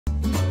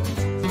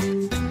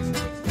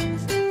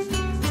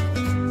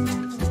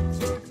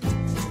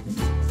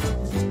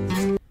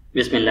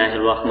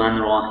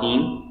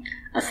Bismillahirrahmanirrahim.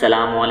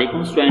 Assalamu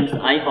alaikum students.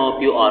 I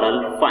hope you are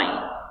all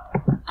fine.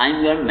 I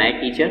am your math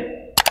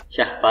teacher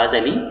Shahbaz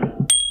Ali.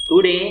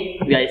 Today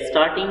we are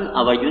starting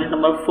our unit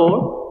number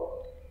 4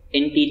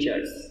 in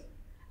teachers.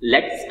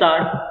 Let's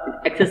start with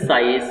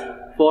exercise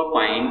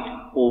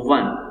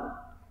 4.1.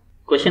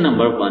 Question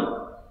number 1.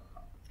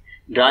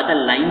 Draw the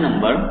line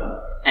number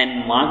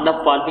and mark the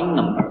following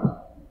number.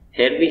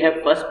 Here we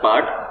have first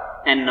part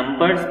and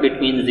numbers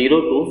between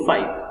 0 to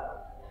 5.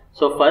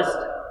 So first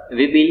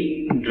we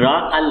will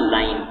draw a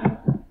line.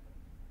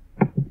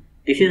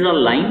 This is a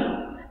line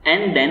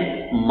and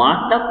then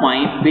mark the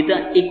point with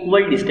the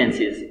equal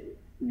distances.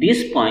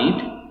 This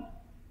point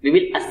we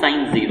will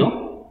assign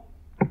 0.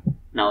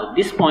 Now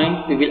this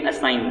point we will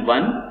assign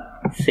 1.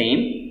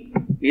 Same.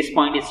 This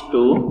point is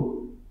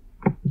 2.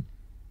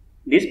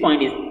 This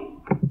point is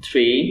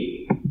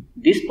 3.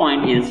 This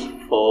point is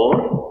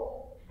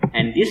 4.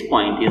 And this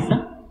point is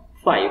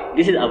 5.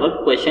 This is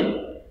our question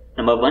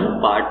number 1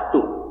 part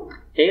 2.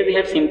 Here we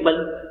have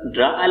simple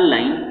draw a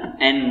line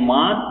and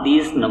mark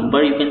this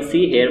number. You can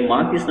see here,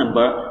 mark this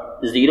number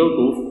 0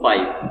 to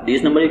 5.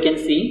 This number you can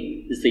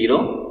see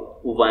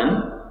 0,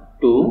 1,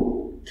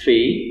 2,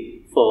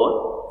 3,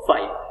 4,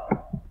 5.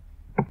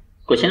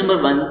 Question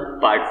number 1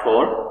 part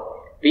 4.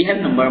 We have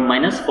number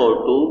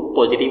 -4 to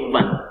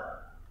 +1.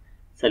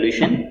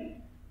 Solution.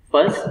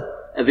 First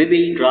we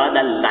will draw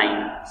the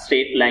line,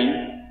 straight line,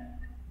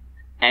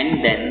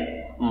 and then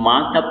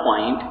mark the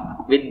point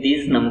with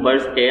these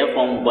numbers here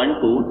from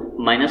 1 to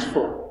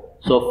 -4.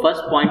 So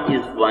first point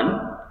is 1,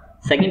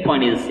 second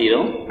point is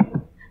 0.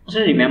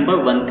 So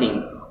remember one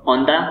thing,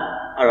 on the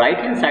right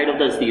hand side of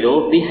the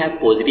 0 we have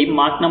positive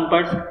mark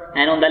numbers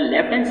and on the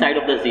left hand side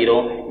of the 0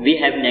 we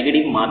have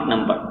negative mark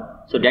number.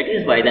 So that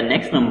is why the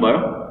next number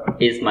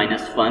is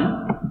 -1,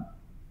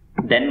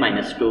 then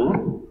 -2,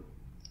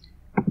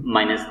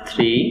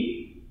 -3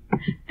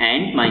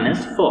 and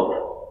 -4.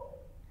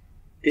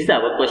 This is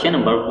our question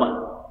number 1.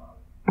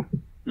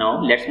 Now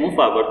let's move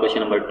forward.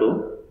 Question number 2.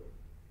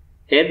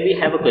 Here we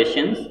have a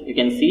questions, you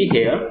can see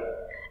here,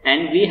 and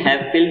we have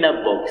filled the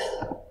box.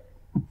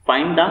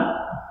 Find the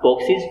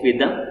boxes with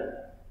the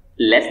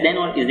less than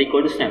or is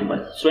equal to symbol.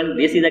 So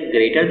this is a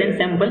greater than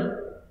symbol,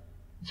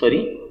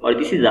 or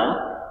this is a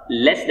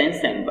less than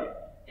symbol.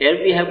 Here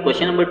we have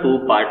question number 2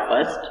 part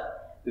first.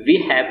 We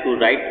have to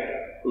write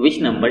which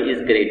number is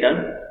greater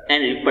and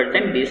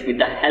represent this with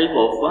the help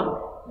of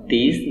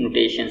these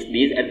notations,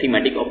 these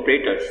arithmetic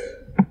operators.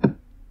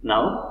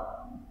 Now,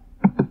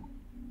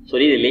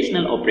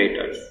 relational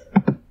operators.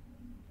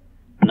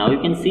 Now you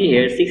can see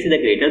here 6 is a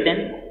greater than,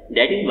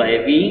 that is why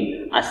we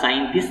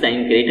assign this sign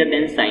greater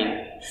than sign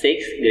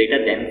 6 greater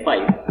than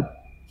 5.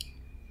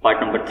 Part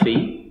number 3,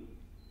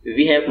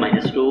 we have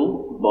 -2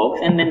 box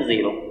and then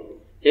 0.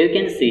 Here you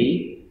can see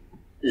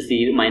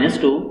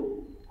 -2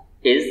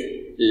 is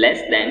less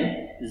than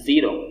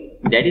 0.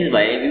 That is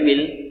why we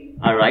will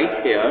write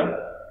here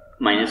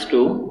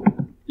 -2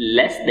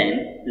 less than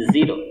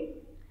 0.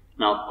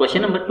 Now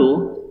question number 2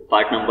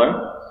 part number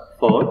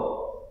 4.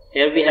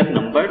 Here we have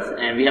numbers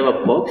and we have a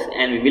box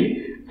and we will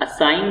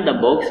assign the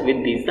box with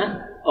these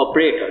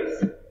operators.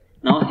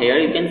 Now here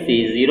you can see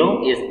 0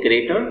 is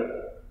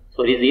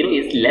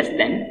less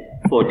than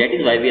 4. That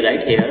is why we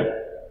write here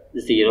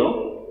 0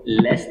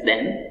 less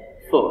than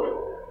 4.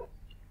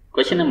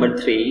 Question number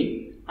 3.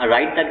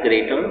 Write the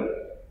greater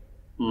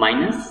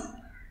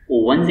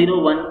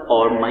 -101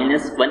 or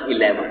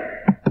 -111.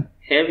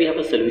 Here we have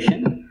a solution.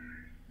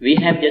 We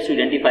have just to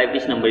identify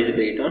which number is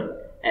greater.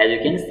 As you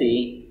can see,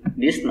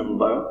 this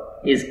number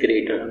is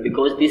greater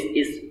because this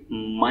is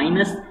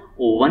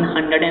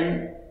 -101.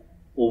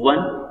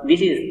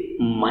 This is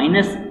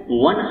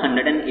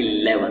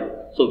 -111.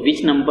 So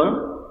which number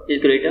is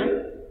greater?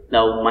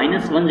 Now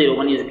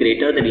 -101 is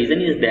greater. The reason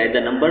is that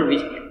the number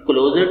which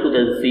closer to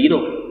the 0,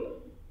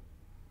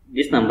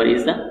 this number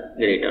is the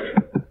greater.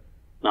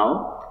 Now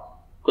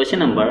question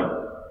number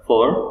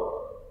 4.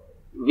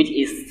 Which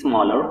is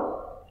smaller?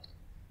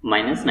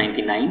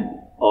 -99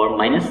 or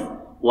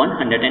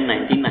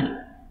 -199.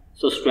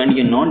 So student,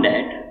 you know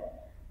that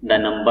the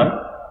number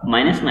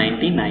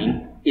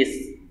 -99 is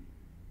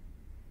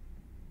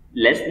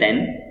less than,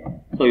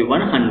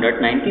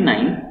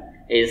 199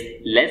 is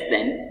less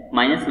than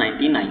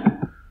 -99.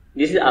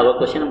 This is our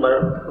question number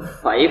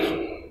 5.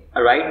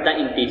 Write the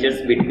integers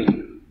between.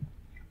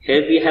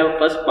 Here we have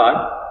first part,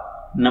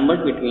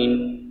 numbers between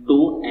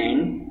 2 and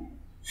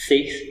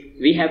 6.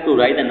 We have to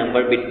write the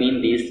number between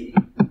these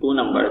two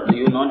numbers.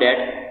 You know that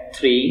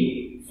 3,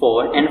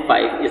 4 and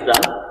 5 is the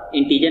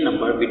integer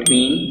number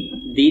between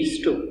these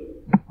two.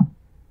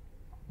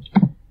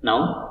 Now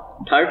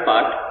third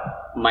part,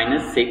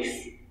 -6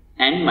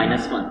 and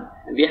 -1.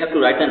 We have to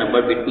write the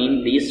number between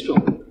these two,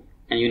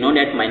 and you know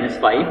that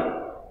 -5,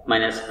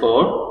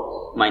 -4,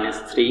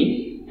 -3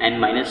 and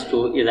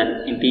 -2 is an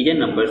integer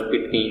numbers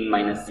between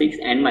 -6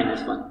 and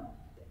 -1.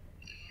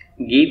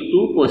 Give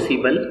two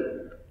possible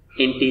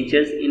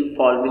integers in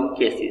following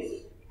cases.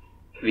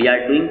 We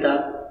are doing the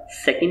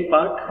second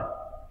part.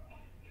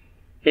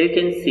 Here you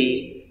can see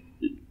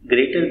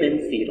greater than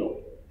 0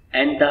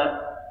 and the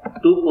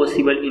two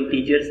possible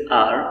integers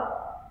are,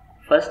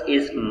 first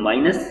is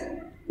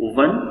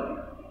 -1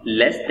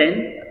 less than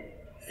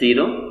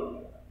 0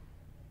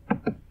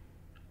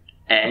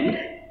 and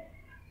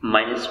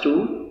 -2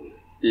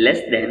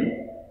 less than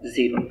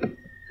 0.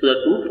 So the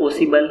two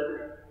possible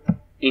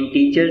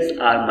integers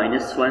are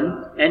 -1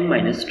 and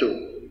 -2.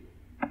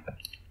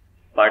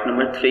 Part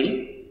number 3,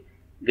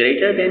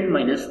 greater than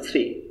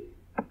 -3.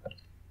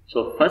 So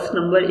first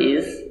number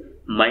is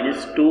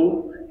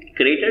 -2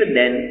 greater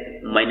than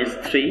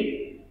 -3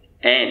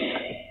 and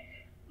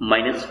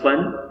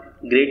 -1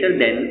 greater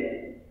than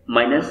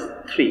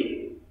 -3.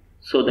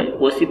 So the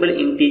possible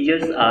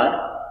integers are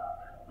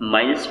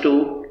 -2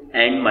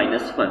 and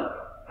 -1.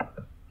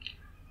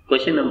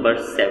 Question number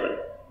 7.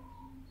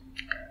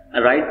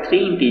 Write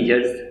 3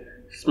 integers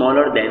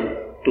smaller than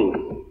 2.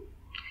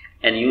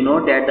 And you know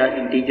that the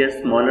integers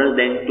smaller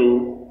than 2,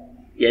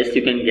 yes,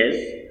 you can guess.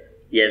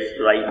 Yes,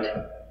 right.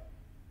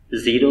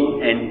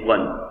 0 and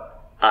 1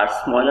 are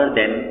smaller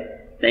than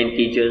the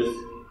integers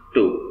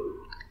 2.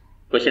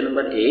 Question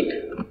number 8.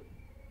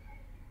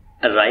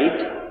 Write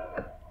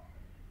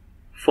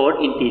 4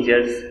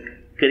 integers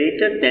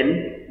greater than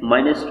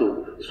 -2.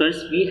 So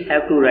we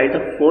have to write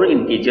the 4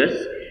 integers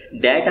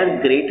that are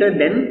greater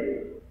than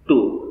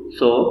 2.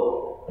 So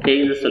here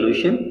is the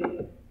solution.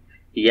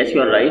 Yes,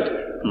 you are right.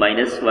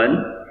 -1,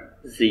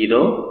 0,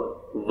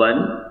 1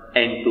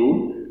 and 2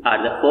 are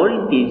the 4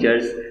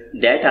 integers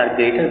that are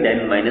greater than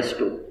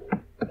 -2.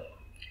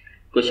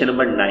 Question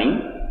number 9.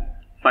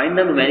 Find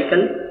the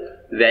numerical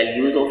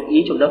values of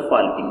each of the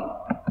following.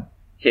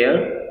 Here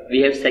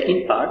we have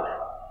second part,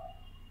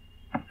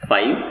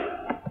 5.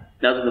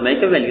 Now the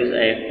numerical values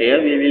here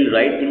we will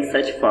write in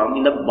such form,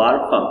 in the bar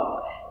form.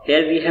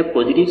 Here we have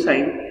positive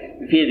sign.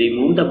 If we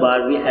remove the bar,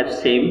 we have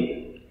same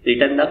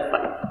written the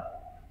 5.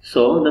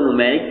 So the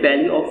numeric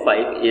value of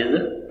 5 is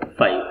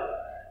 5.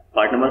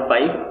 Part number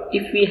 5.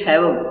 If we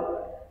have a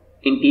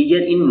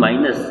integer in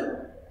minus,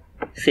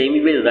 same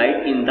we will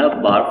write in the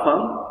bar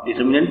form,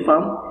 determinant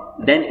form.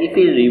 Then if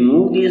we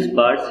remove these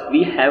bars,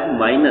 we have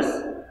minus.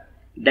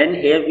 Then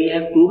here we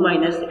have 2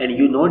 minus, and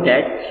you know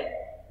that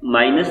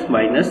minus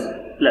minus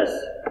plus.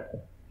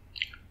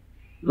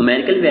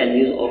 Numerical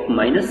values of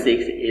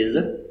 -6 is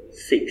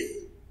 6.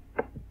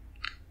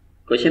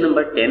 Question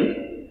number 10.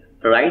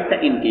 Write the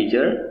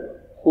integer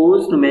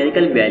whose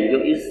numerical value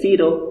is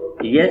 0.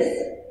 Yes,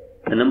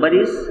 the number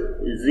is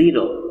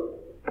 0.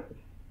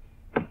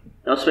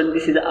 Now students,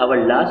 this is our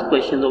last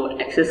question of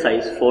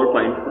exercise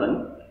 4.1.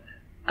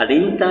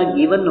 Arrange the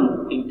given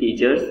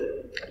integers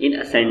in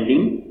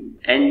ascending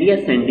and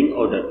descending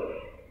order.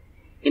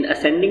 In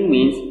ascending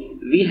means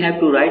we have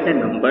to write the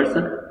numbers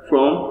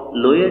from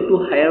lower to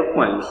higher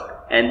points,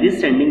 and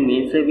descending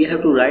means we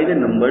have to write the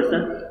numbers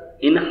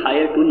in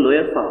higher to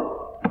lower form.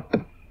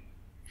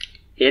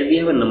 Here we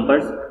have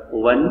numbers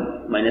 1,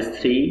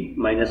 -3,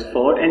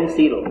 -4 and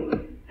 0,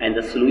 and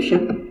the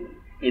solution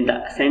in the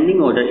ascending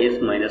order is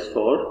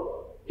 -4.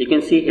 You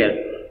can see here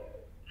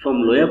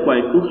from lower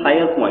point to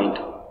higher point,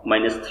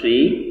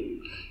 -3,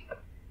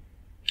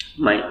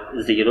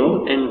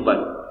 -0 and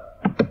 1.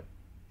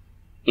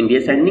 In the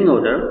ascending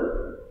order,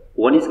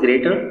 1 is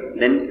greater,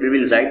 then we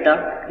will write the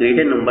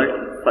greater number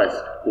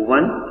first.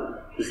 1,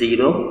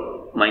 0,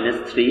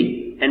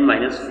 -3 and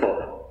 -4.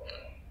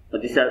 So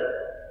this is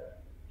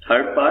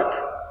third part,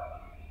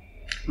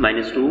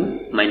 -2,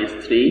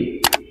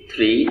 -3,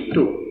 3,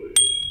 2.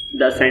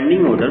 The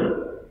ascending order,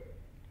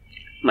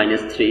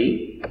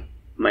 -3,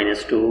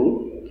 -2,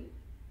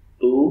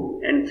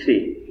 2 and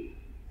 3.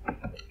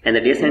 And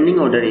the descending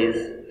order is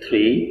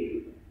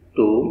 3,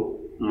 2,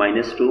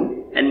 -2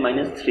 and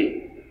 -3.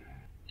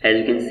 As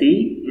you can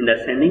see, in the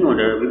ascending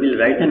order, we will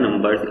write the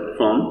numbers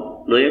from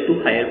lower to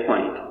higher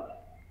point.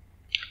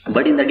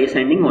 But in the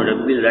descending order,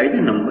 we will write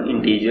the number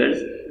integers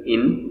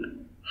in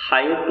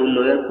higher to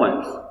lower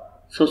points.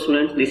 So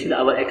students, this is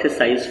our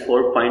exercise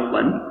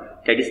 4.1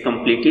 that is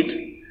completed.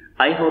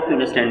 I hope you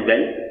understand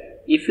well.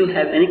 If you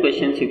have any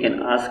questions, you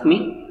can ask me.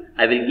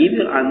 I will give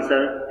your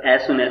answer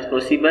as soon as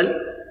possible.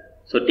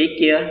 So take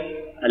care.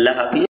 Allah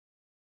Hafiz.